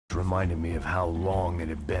Reminded me of how long it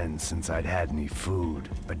had been since I'd had any food.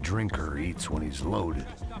 A drinker eats when he's loaded.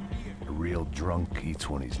 A real drunk eats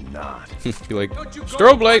when he's not. You're like,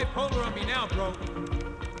 strobe light!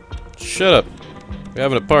 Shut up. We're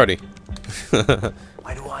having a party.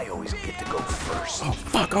 Why do I always get to go first? Oh,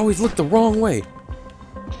 fuck. I always look the wrong way.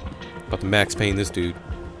 About to Max Payne this dude.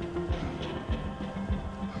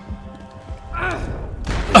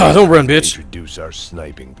 Don't run, bitch. Introduce our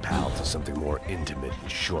sniping pal to something more intimate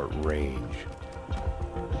and short range.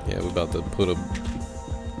 Yeah, we're about to put a...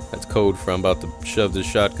 That's code for I'm about to shove this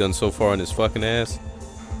shotgun so far in his fucking ass.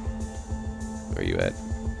 Where you at?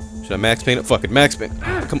 Should I Max Payne it? Fuck it, Max Payne.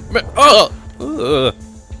 Come on.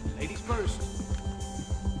 Ladies first.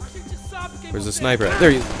 Where's the sniper at?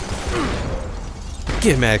 There you...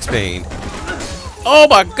 Get Max Payne. Oh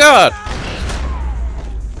my god!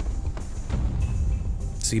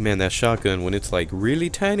 See, man, that shotgun, when it's like really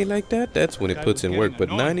tiny like that, that's when it puts in work. But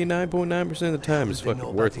 99.9% of the time, it's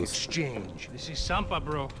fucking worthless. Exchange. This is Sampa,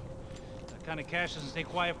 bro. That kind of cash doesn't stay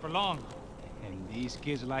quiet for long. And these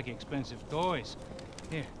kids like expensive toys.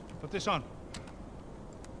 Here, put this on.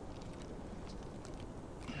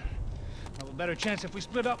 Have a better chance if we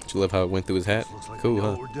split up. Did you love how it went through his hat? Like Cool,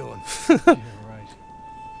 huh? What we're doing. Yeah, right.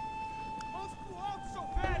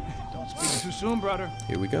 Don't speak too soon, brother.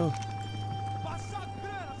 Here we go.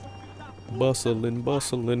 Bustling,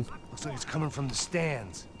 bustling. Looks like it's coming from the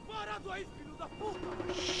stands.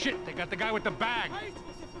 Shit, they got the guy with the bag.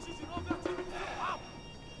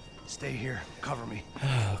 Stay here. Cover me.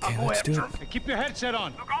 Okay, let's do it. Hey, keep your headset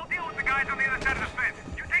on. Look, I'll deal with the guys on the other side of the fence.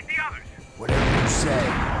 You take the others. Whatever you say.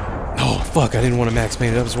 Oh, fuck. I didn't want to Max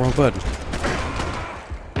Payne it. That was the wrong button.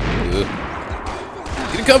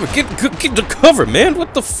 Get the cover. Get the cover, man.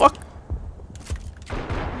 What the fuck?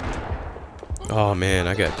 Oh, man.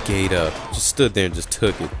 I got gayed up. Just stood there and just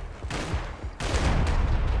took it.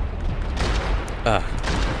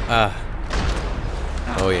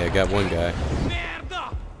 Oh, yeah. I got one guy.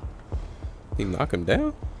 He knock him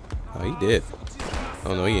down? Oh, he did.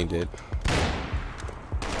 Oh, no, he ain't dead.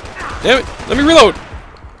 Damn it! Let me reload!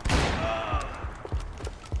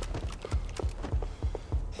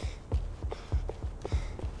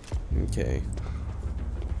 Okay.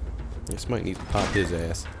 This might need to pop his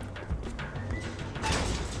ass.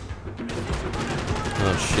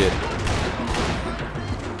 Oh, shit.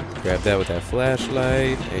 Grab that with that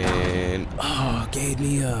flashlight, and... Oh, gave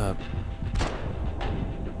me up.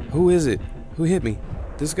 Who is it? Who hit me?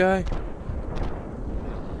 This guy?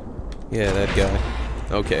 Yeah, that guy.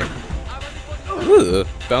 Okay. Ugh,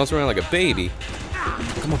 bounce around like a baby.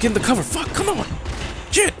 Come on, get in the cover. Fuck, come on.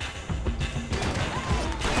 Shit.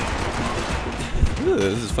 Ugh,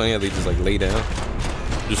 this is funny how they just like lay down.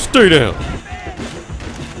 Just stay down.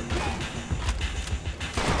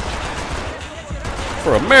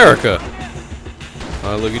 For America.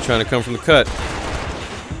 Oh, look, you're trying to come from the cut.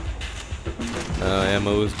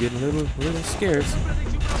 Ammo is getting a little scarce.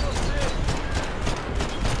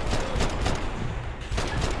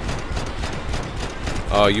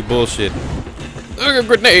 Oh, you bullshit. Look, a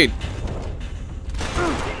grenade!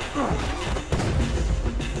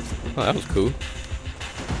 Oh, that was cool.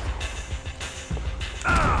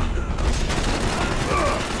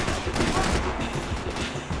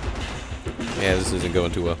 Yeah, this isn't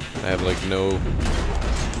going too well. I have like no...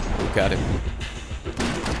 Oh, got him.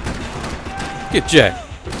 Get Jack.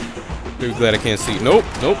 Really glad I can't see. Nope,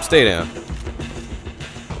 nope, stay down.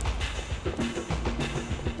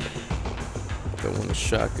 Don't want a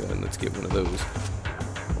shotgun. Let's get one of those.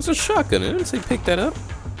 What's a shotgun? I didn't say pick that up.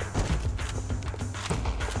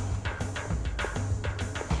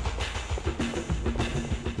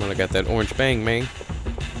 Well, I got that orange bang, man.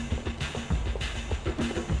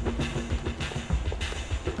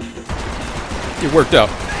 It worked out.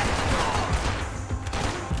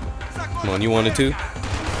 Come on, you wanted to?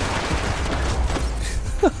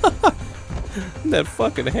 That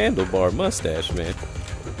fucking handlebar mustache, man.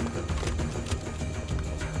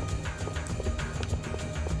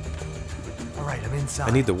 All right, I'm inside.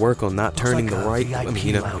 I need to work on not turning like the a right. VIP I mean,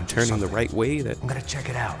 you know, lounge or turning the something. right way. I'm gonna check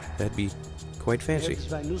it out. That'd be quite fancy.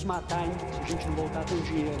 Alright,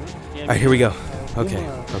 Alright, here we go. Okay,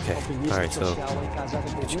 okay. Alright, so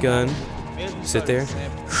get your gun. Sit there.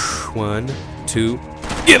 1, 2.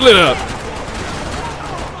 Get lit up!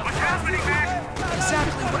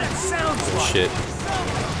 Exactly what it sounds like. Shit.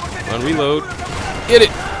 On reload. Get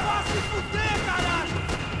it!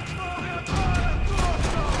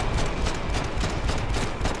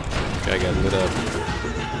 Okay, I got lit up.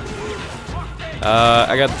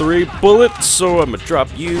 I got 3 bullets, so I'm gonna drop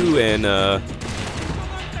you and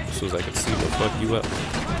so as I can see what fuck you up.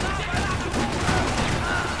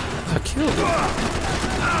 killed him.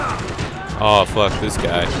 Oh, fuck this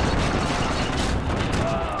guy.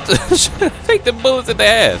 Take the bullets in the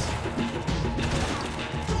ass.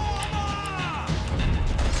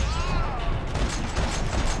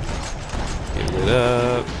 Give it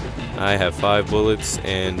up. I have 5 bullets,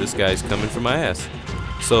 and this guy's coming for my ass.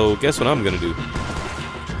 So, guess what I'm gonna do?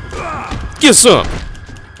 Get some!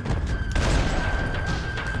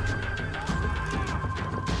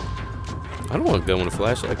 I don't want a gun with a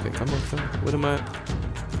flashlight. Okay, come on. What am I?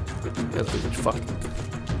 Fuck.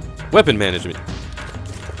 Weapon management.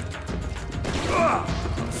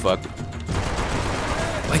 Fuck.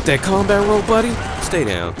 Like that combat roll, buddy? Stay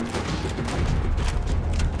down.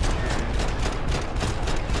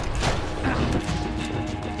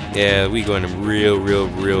 Yeah, we going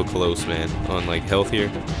real close, man. On like health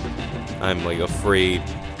here. I'm like afraid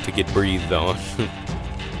to get breathed on.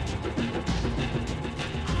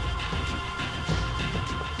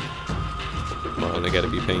 Come on, there gotta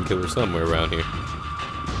be painkillers somewhere around here.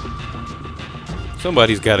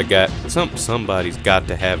 Somebody's got to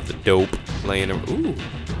have the dope laying around. Ooh.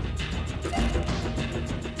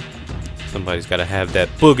 Somebody's got to have that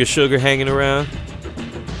booger sugar hanging around.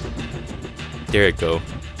 There it go.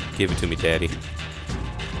 Give it to me, daddy.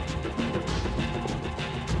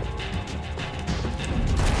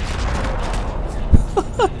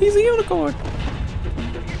 He's a unicorn.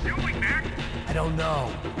 What are you doing, Mac? I don't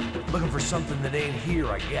know. Looking for something that ain't here,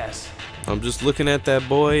 I guess. I'm just looking at that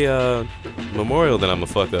boy memorial that I'ma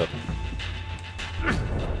fuck up.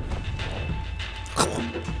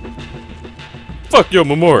 Fuck your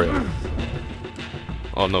memorial.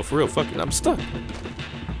 Oh no, for real, fuck it, I'm stuck.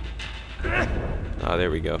 Ah,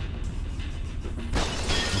 there we go.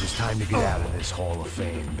 It was time to get out of this Hall of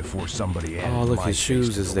Fame before somebody added Oh, look, my his face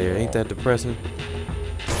shoes to is the there. Ain't wall. that depressing?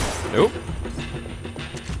 Nope.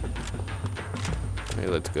 Hey,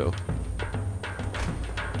 let's go.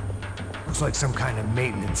 Looks like some kind of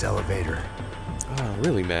maintenance elevator. Oh,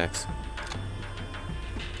 really, Max?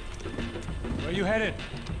 Where are you headed?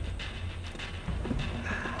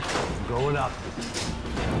 I'm going up.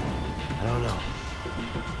 I don't know.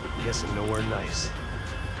 Guessing nowhere nice.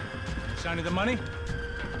 Sign of the money?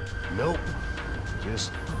 Nope.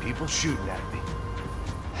 Just people shooting at me.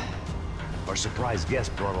 Our surprise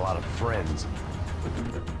guest brought a lot of friends.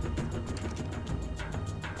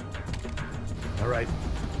 All right.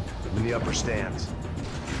 I'm in the upper stands.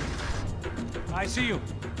 I see you.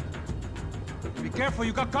 Be careful,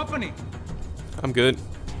 you got company. I'm good.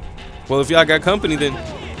 Well, if y'all got company, then...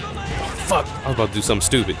 Fuck! I was about to do something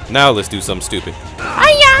stupid. Now let's do something stupid.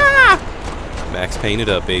 Hiya! Max Payne it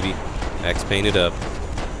up, baby. Max Payne it up.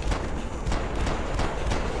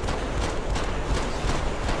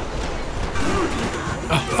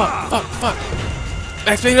 Oh, fuck.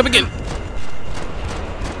 Max Payne it up again.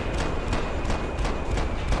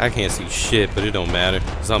 I can't see shit, but it don't matter,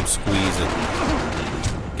 because I'm squeezing.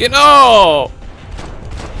 Get no!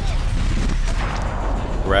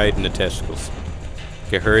 Right in the testicles.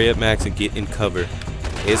 Okay, hurry up, Max, and get in cover.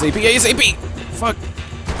 ASAP, ASAP! Fuck.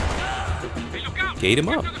 Hey, look out! Gate him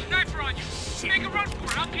up. There's a sniper on you. Make a run for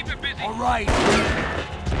it. I'll keep it busy. All right.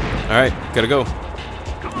 Alright, gotta go.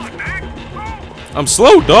 Come on, Mac. Move. I'm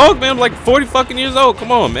slow, dog, man. I'm like 40 fucking years old.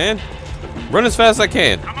 Come on, man. Run as fast as I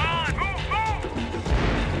can. Come on, move.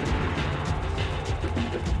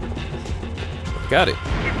 Got it.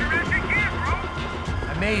 Get your ass in gear, bro.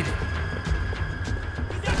 I made it.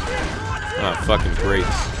 Ah, fucking great.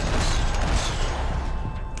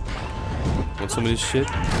 Want some of this shit?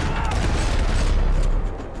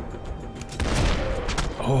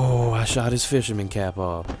 Oh, I shot his fisherman cap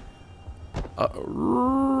off.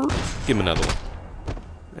 Give him another one.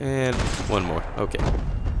 And one more. Okay.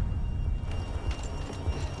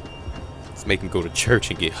 Let's make him go to church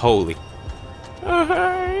and get holy.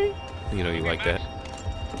 You know you like that.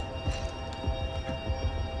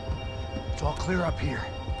 It's all clear up here.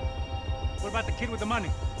 What about the kid with the money?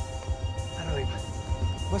 I don't even...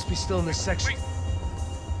 Must be still in this section. Wait.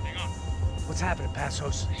 Hang on. What's happening,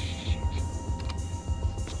 Passos?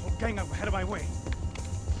 The whole gang ahead of my way.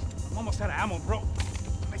 I'm almost out of ammo, bro.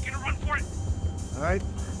 Making a run for it. All right.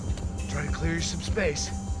 Try to clear you some space.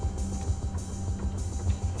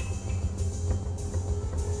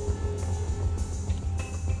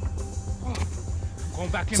 Going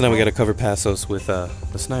back in. So now we bro. gotta cover Passos with the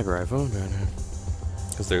sniper rifle right now.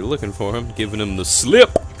 Because they're looking for him, giving him the slip.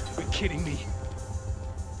 You're kidding me.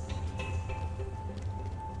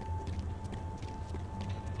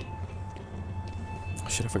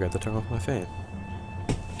 Shit, I forgot to turn off my fan.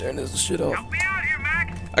 Turn this shit off. Help me out here,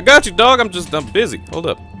 Mac. I got you, dog. I'm busy. Hold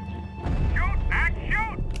up. Shoot, Mac,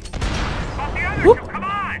 shoot. But the others, Whoop. come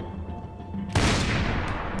on.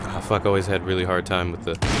 Fuck, always had really hard time with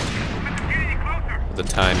the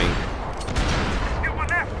timing.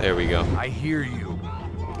 There we go. I hear you.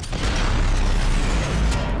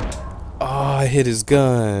 Oh, I hit his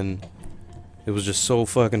gun. It was just so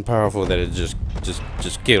fucking powerful that it just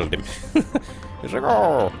killed him. It's like,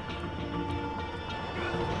 oh.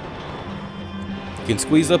 You can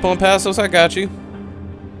squeeze up on Passos, I got you.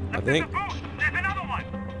 I think. There's another one.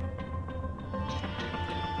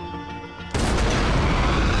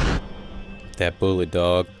 That bullet,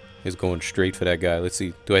 dog, is going straight for that guy. Let's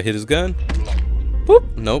see. Do I hit his gun?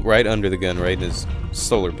 Boop. Nope, right under the gun, right in his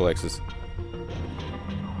solar plexus.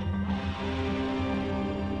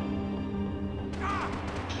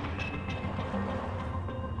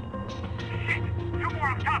 Shit. Two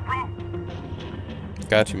more up top, bro.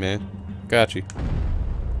 Got you, man. Got you. Now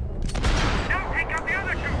take out the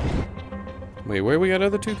other two. Wait, where we got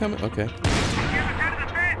other two coming? Okay. On the other side of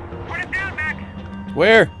the fence. Put it down, Mac.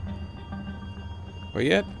 Where? Where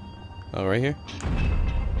you at? Oh, right here.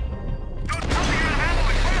 Don't tell me you're out of ammo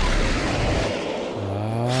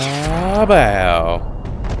and Ah, bow.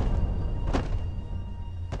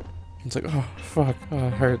 It's like, oh, fuck. Oh,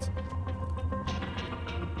 it hurts.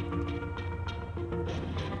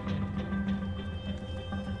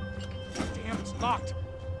 Damn, it's locked.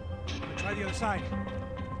 Try the other side.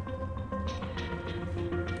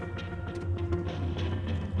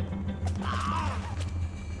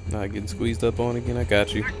 Not getting squeezed up on again. I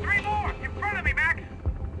got you. There's three more in front of me, Mac.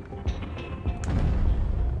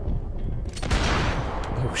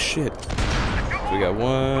 Oh, shit. We got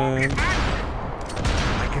one.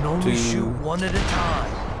 I can only Two. shoot one at a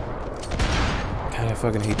time. God, I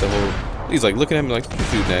fucking hate the whole... He's like looking at me like, what you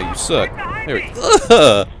shooting at? You suck. There we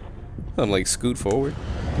go. I'm like, scoot forward.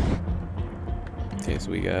 Okay,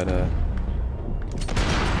 so we got,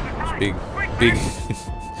 big,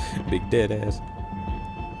 big dead ass.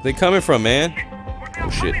 They coming from, man? Oh,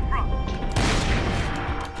 shit.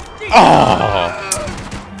 Oh!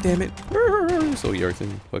 Damn it. So Yerson,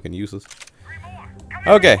 fucking useless.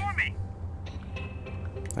 Okay.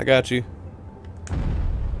 I got you.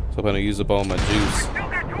 So I'm gonna use up all my juice.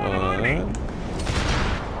 One.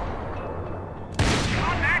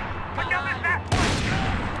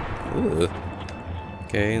 Ugh.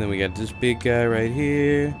 Okay, and then we got this big guy right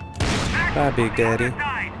here. Bye, Big Daddy.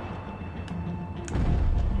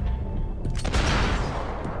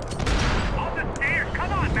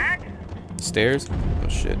 Stairs? Oh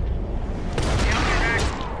shit.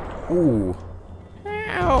 Ooh.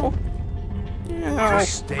 Ow. Ow.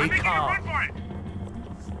 Just stay calm.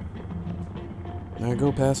 Alright,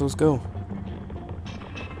 go, Passos, go.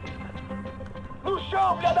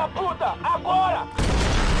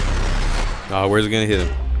 Oh, where's it gonna hit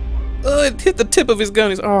him? Oh, it hit the tip of his gun.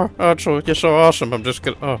 He's, oh, you're so awesome. I'm just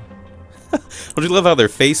gonna, oh. Don't you love how their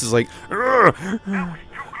face is like,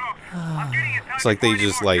 it's like they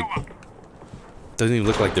just like, doesn't even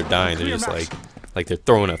look like they're dying. They're just like they're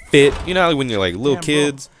throwing a fit. You know how when you're like little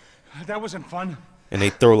kids, That wasn't fun. and they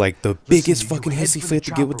throw like the biggest you fucking head hissy for the fit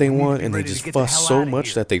to get what chopper they when we want, get and they ready to just get the fuss hell so outta much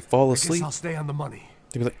here. that they fall I guess asleep. I'll stay on the money.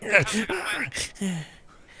 They be like, Late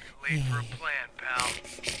for a plan, pal.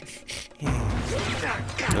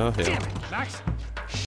 oh hell. Max,